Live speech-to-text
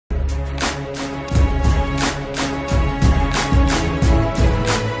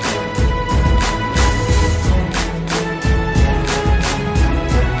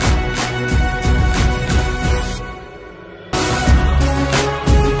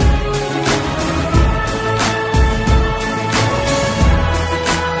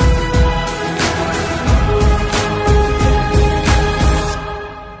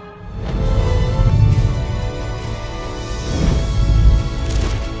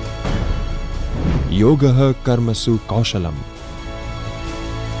Yogah Karmasu Kaushalam.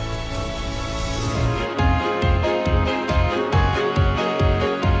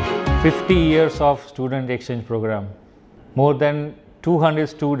 "50 years of student exchange program. More than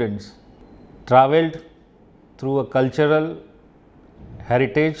 200 students travelled through a cultural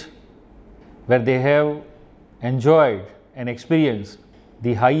heritage where they have enjoyed and experienced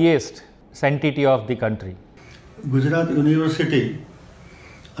the highest sanctity of the country." Gujarat University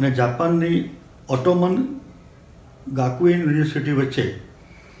અને જાપાનની ઓટોમન ગાકુઇન university વચ્ચે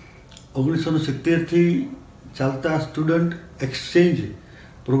 1970 થી ચાલતા student exchange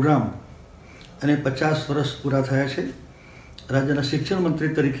programme અને 50 વર્ષ પૂરા થયા છે. રાજ્યના શિક્ષણ મંત્રી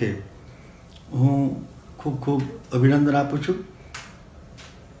તરીકે હું ખૂબ ખૂબ અભિનંદન આપું છું,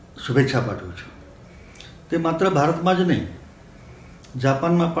 શુભેચ્છા પાઠવું છું. તે માત્ર ભારતમાં જ નહીં,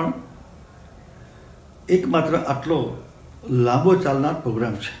 જાપાનમાં પણ એકમાત્ર આટલો લાંબો ચાલનાર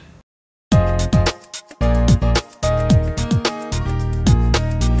પ્રોગ્રામ છે.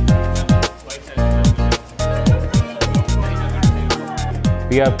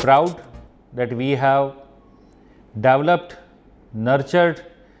 We are proud that we have developed, nurtured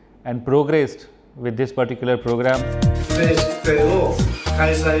and progressed with this particular program.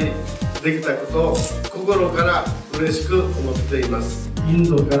 開催できたことを心から嬉しく思っています。イン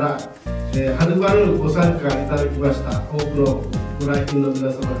ドからはるばるご参加いただきました多くのご来賓の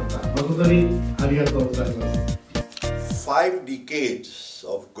皆様方、誠にありがとうございます。 5 decades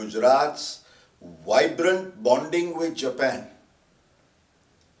of Gujarat's vibrant bonding with Japan.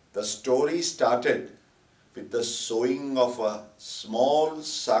 The story started with the sowing of a small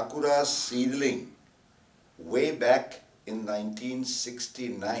sakura seedling way back in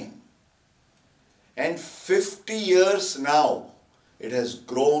 1969. And 50 years now, it has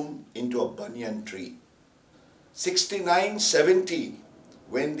grown into a banyan tree. 69-70,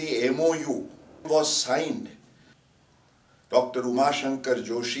 when the MOU was signed, Dr. Umashankar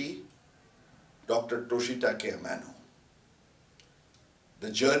Joshi, Dr. Toshitake Amano. The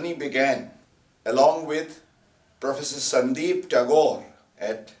journey began along with Professor Sandeep Tagore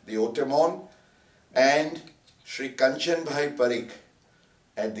at the Otemon and Shri Kanchan Bhai Parikh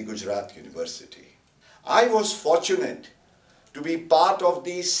at the Gujarat University. I was fortunate to be part of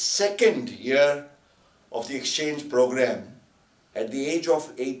the second year of the exchange program. At the age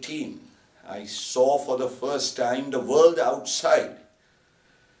of 18, I saw for the first time the world outside,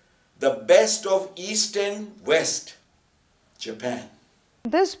 the best of East and West, Japan.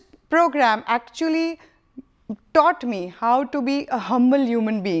 This program actually taught me how to be a humble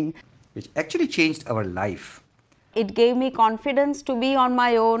human being, which actually changed our life. It gave me confidence to be on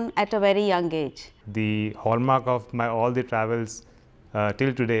my own at a very young age. The hallmark of my all the travels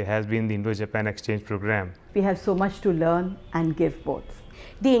till today has been the Indo-Japan exchange program. We have so much to learn and give both.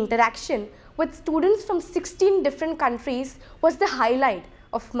 The interaction with students from 16 different countries was the highlight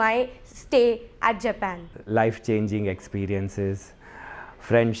of my stay at Japan. Life-changing experiences,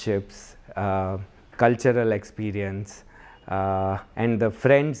 friendships, cultural experience, and the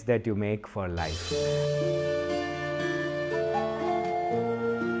friends that you make for life.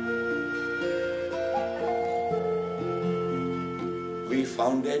 We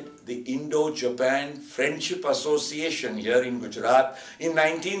founded the Indo-Japan Friendship Association here in Gujarat in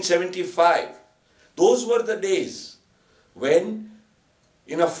 1975. Those were the days when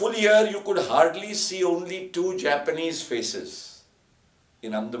in a full year you could hardly see only 2 Japanese faces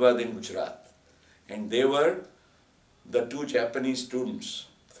in Ahmedabad in Gujarat, and they were the 2 Japanese students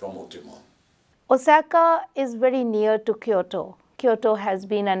from Otemon. Osaka is very near to Kyoto. Kyoto has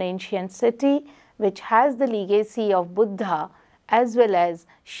been an ancient city which has the legacy of Buddha as well as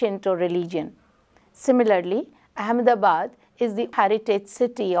Shinto religion. Similarly, Ahmedabad is the heritage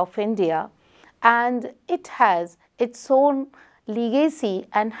city of India, and it has its own legacy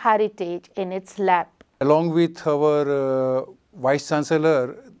and heritage in its lap. Along with our Vice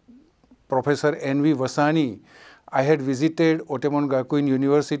Chancellor, Professor N.V. Vasani, I had visited Otemon Gakuin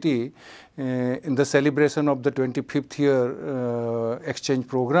University in the celebration of the 25th year exchange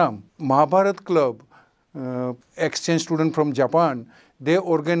program. Mahabharat Club, exchange student from Japan, they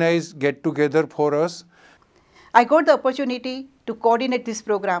organized get-together for us. I got the opportunity to coordinate this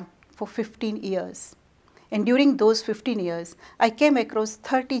program for 15 years. And during those 15 years, I came across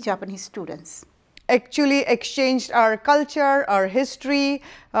 30 Japanese students. Actually exchanged our culture, our history,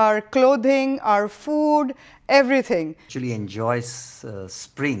 our clothing, our food, everything. Actually enjoys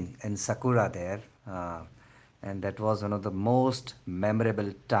spring and sakura there, and that was one of the most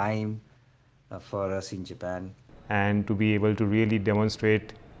memorable time for us in Japan. And to be able to really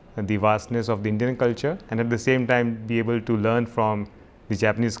demonstrate the vastness of the Indian culture and at the same time be able to learn from the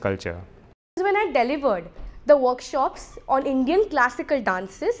Japanese culture. When when I delivered the workshops on Indian classical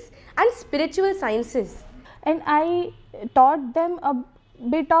dances and spiritual sciences. And I taught them a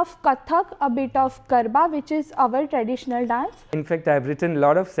bit of Kathak, a bit of Garba, which is our traditional dance. In fact, I've written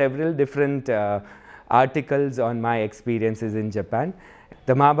several different articles on my experiences in Japan.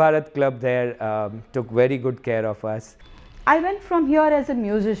 The Mahabharat Club there took very good care of us. I went from here as a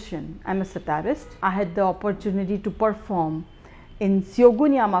musician. I'm a sitarist. I had the opportunity to perform in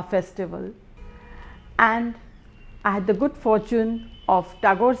Syogunyama festival, and I had the good fortune of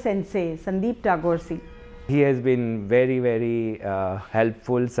Tagore Sensei, Sandeep Tagore. He has been very, very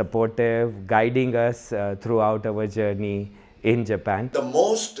helpful, supportive, guiding us throughout our journey in Japan. The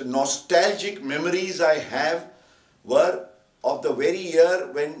most nostalgic memories I have were of the very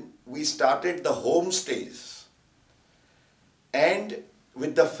year when we started the homestays, and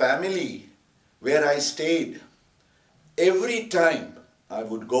with the family where I stayed. Every time I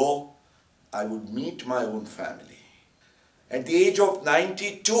would go, I would meet my own family. At the age of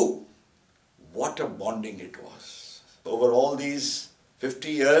 92, what a bonding it was. Over all these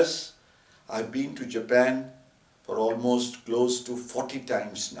 50 years, I've been to Japan for almost close to 40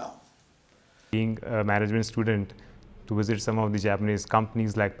 times now. Being a management student, to visit some of the Japanese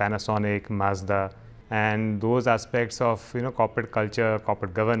companies like Panasonic, Mazda, and those aspects of corporate culture,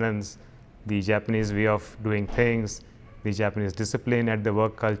 corporate governance, the Japanese way of doing things, the Japanese discipline at the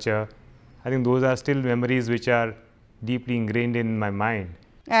work culture. I think those are still memories which are deeply ingrained in my mind.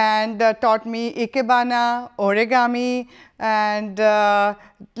 And taught me ikebana, origami, and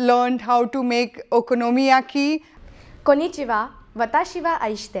learned how to make okonomiyaki. Konnichiwa, watashi wa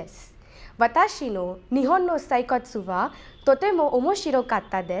aishi desu. Watashi no Nihon no saikatsu wa totemo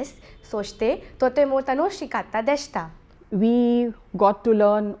omoshirokata desu. Soshite totemo tanoshikatta deshita. We got to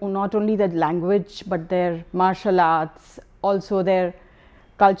learn not only the language but their martial arts, also their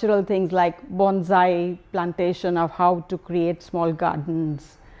cultural things like bonsai plantation, of how to create small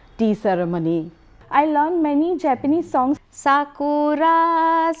gardens, tea ceremony. I learned many Japanese songs.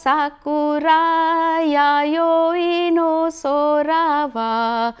 Sakura, sakura, yayoi no sora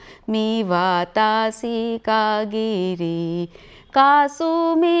wa miwatasi kagiri.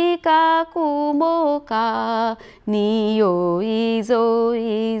 Kasumi ka kumo ka niyoi zo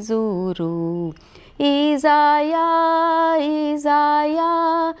izuru. Izaya,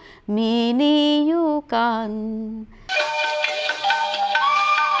 izaya, mini yukan.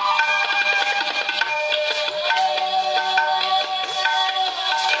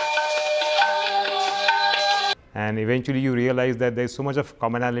 And eventually you realize that there is so much of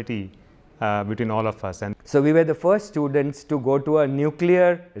commonality between all of us. And so we were the first students to go to a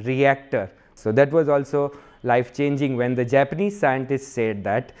nuclear reactor. So that was also life-changing when the Japanese scientists said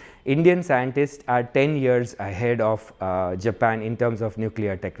that Indian scientists are 10 years ahead of Japan in terms of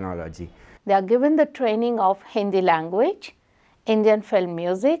nuclear technology. They are given the training of Hindi language, Indian film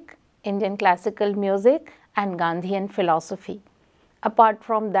music, Indian classical music, and Gandhian philosophy. Apart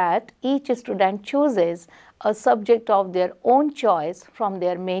from that, each student chooses a subject of their own choice from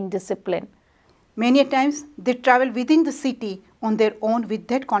their main discipline. Many times they travel within the city on their own with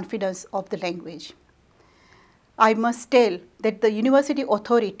that confidence of the language. I must tell that the university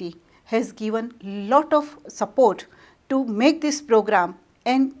authority has given lot of support to make this program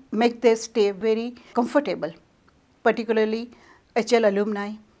and make their stay very comfortable, particularly HL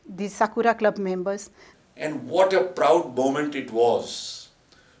alumni, the Sakura Club members. And what a proud moment it was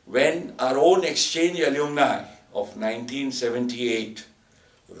when our own exchange alumni of 1978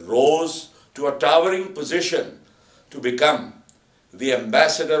 rose to a towering position to become the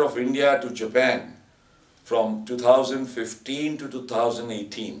ambassador of India to Japan from 2015 to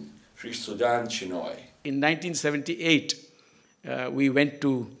 2018, Sri Sujan Chinoy. In 1978, we went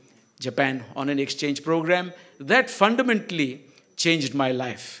to Japan on an exchange program that fundamentally changed my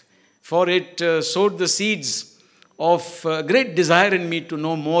life, for it sowed the seeds of great desire in me to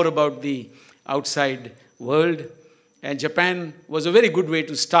know more about the outside world, and Japan was a very good way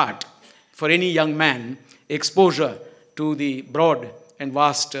to start for any young man exposure to the broad and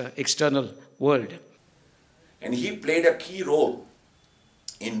vast external world. And he played a key role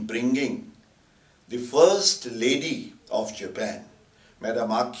in bringing the first lady of Japan, Madam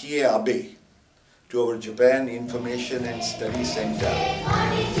Akie Abe, to our Japan Information and Study Center.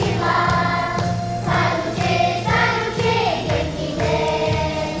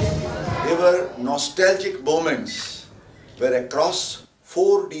 There were nostalgic moments where across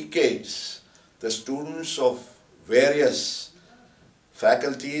 4 decades, the students of various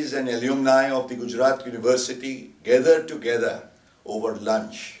faculties and alumni of the Gujarat University gathered together over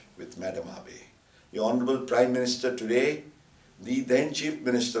lunch with Madam Abe. The Honorable Prime Minister today, the then Chief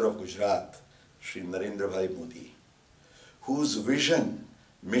Minister of Gujarat, Shri Narendra Bhai Modi, whose vision,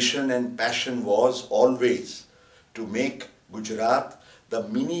 mission and passion was always to make Gujarat the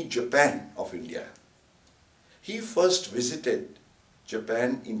mini Japan of India. He first visited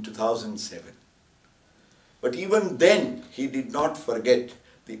Japan in 2007. But even then, he did not forget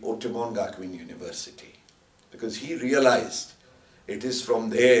the Otemon Gakuin University, because he realized it is from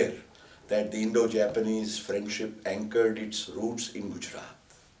there that the Indo-Japanese friendship anchored its roots in Gujarat.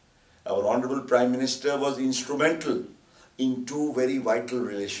 Our Honorable Prime Minister was instrumental in two very vital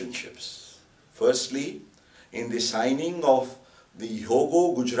relationships. Firstly, in the signing of the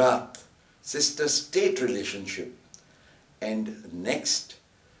Yogo-Gujarat sister state relationship, and next,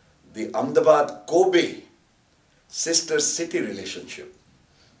 the Ahmedabad-Kobe sister city relationship.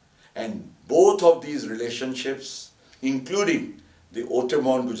 And both of these relationships, including the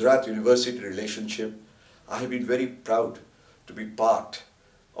Otemon Gujarat University relationship, I have been very proud to be part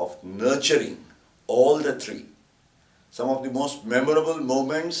of nurturing all the three. Some of the most memorable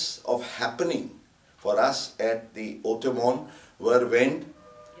moments of happening for us at the Otemon were when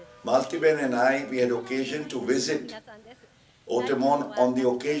Maltiben and I, we had occasion to visit Otemon on the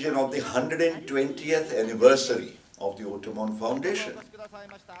occasion of the 120th anniversary of the Otemon Foundation.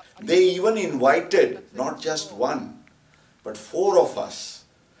 They even invited not just one, but 4 of us,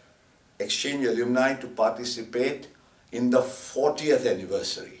 exchange alumni, to participate in the 40th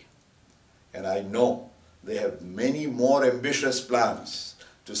anniversary. And I know they have many more ambitious plans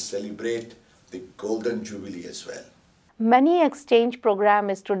to celebrate the Golden Jubilee as well. Many exchange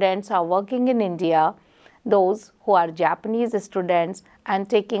program students are working in India, those who are Japanese students and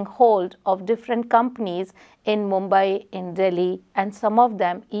taking hold of different companies in Mumbai, in Delhi, and some of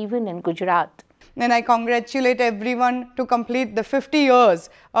them even in Gujarat. And I congratulate everyone to complete the 50 years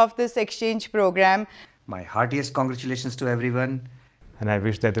of this exchange program. My heartiest congratulations to everyone. And I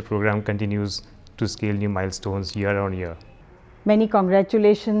wish that the program continues to scale new milestones year on year. Many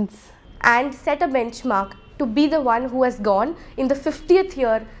congratulations. And set a benchmark to be the one who has gone in the 50th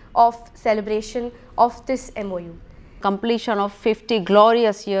year of celebration of this MOU. Completion of 50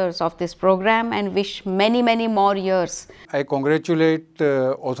 glorious years of this program, and wish many, many more years. I congratulate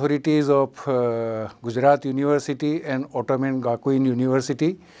authorities of Gujarat University and Otemon Gakuin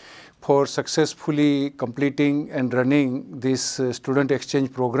University for successfully completing and running this student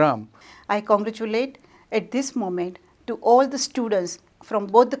exchange program. I congratulate at this moment to all the students from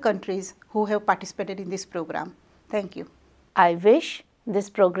both the countries who have participated in this program. Thank you. I wish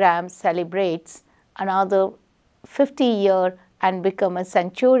this program celebrates another 50 years and become a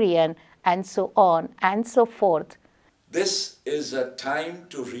centurion, and so on and so forth. This is a time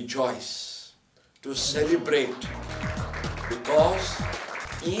to rejoice, to celebrate, because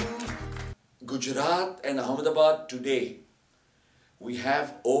in Gujarat and Ahmedabad today, we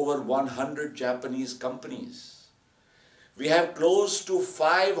have over 100 Japanese companies. We have close to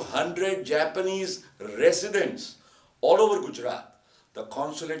 500 Japanese residents all over Gujarat. The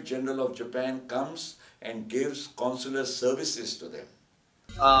Consulate General of Japan comes and gives consular services to them.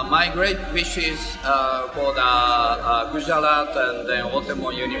 My great wishes for the Gujarat and the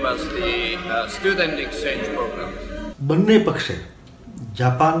Otemon University student exchange program. બંને પક્ષે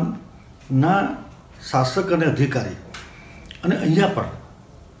જાપાનના શાસક અને અધિકારી અને અહીંયા પણ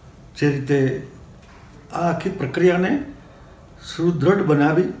જે રીતે આ આખી પ્રક્રિયાને સુદૃઢ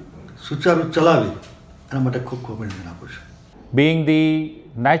બનાવી સુચારુ ચલાવી એના માટે ખૂબ ખૂબ અભિનંદન આપું છું. Being the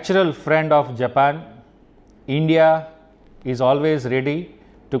natural friend of Japan, India is always ready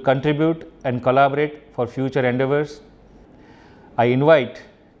to contribute and collaborate for future endeavors. I invite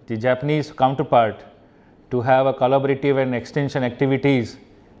the Japanese counterpart to have a collaborative and extension activities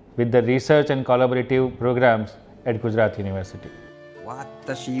with the research and collaborative programs at Gujarat University.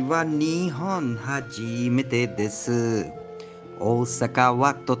 Watashi wa Nihon hajimete desu. Osaka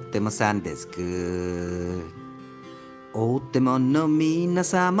wa tottemo san desu. Otemon no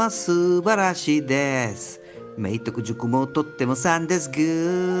minasama subarashi desu. Meitoku juku mo tottemo san desu.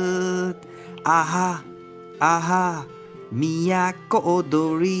 Good. Aha, aha, miyako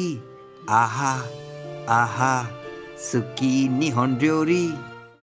odori. Aha, aha, suki Nihon ryori.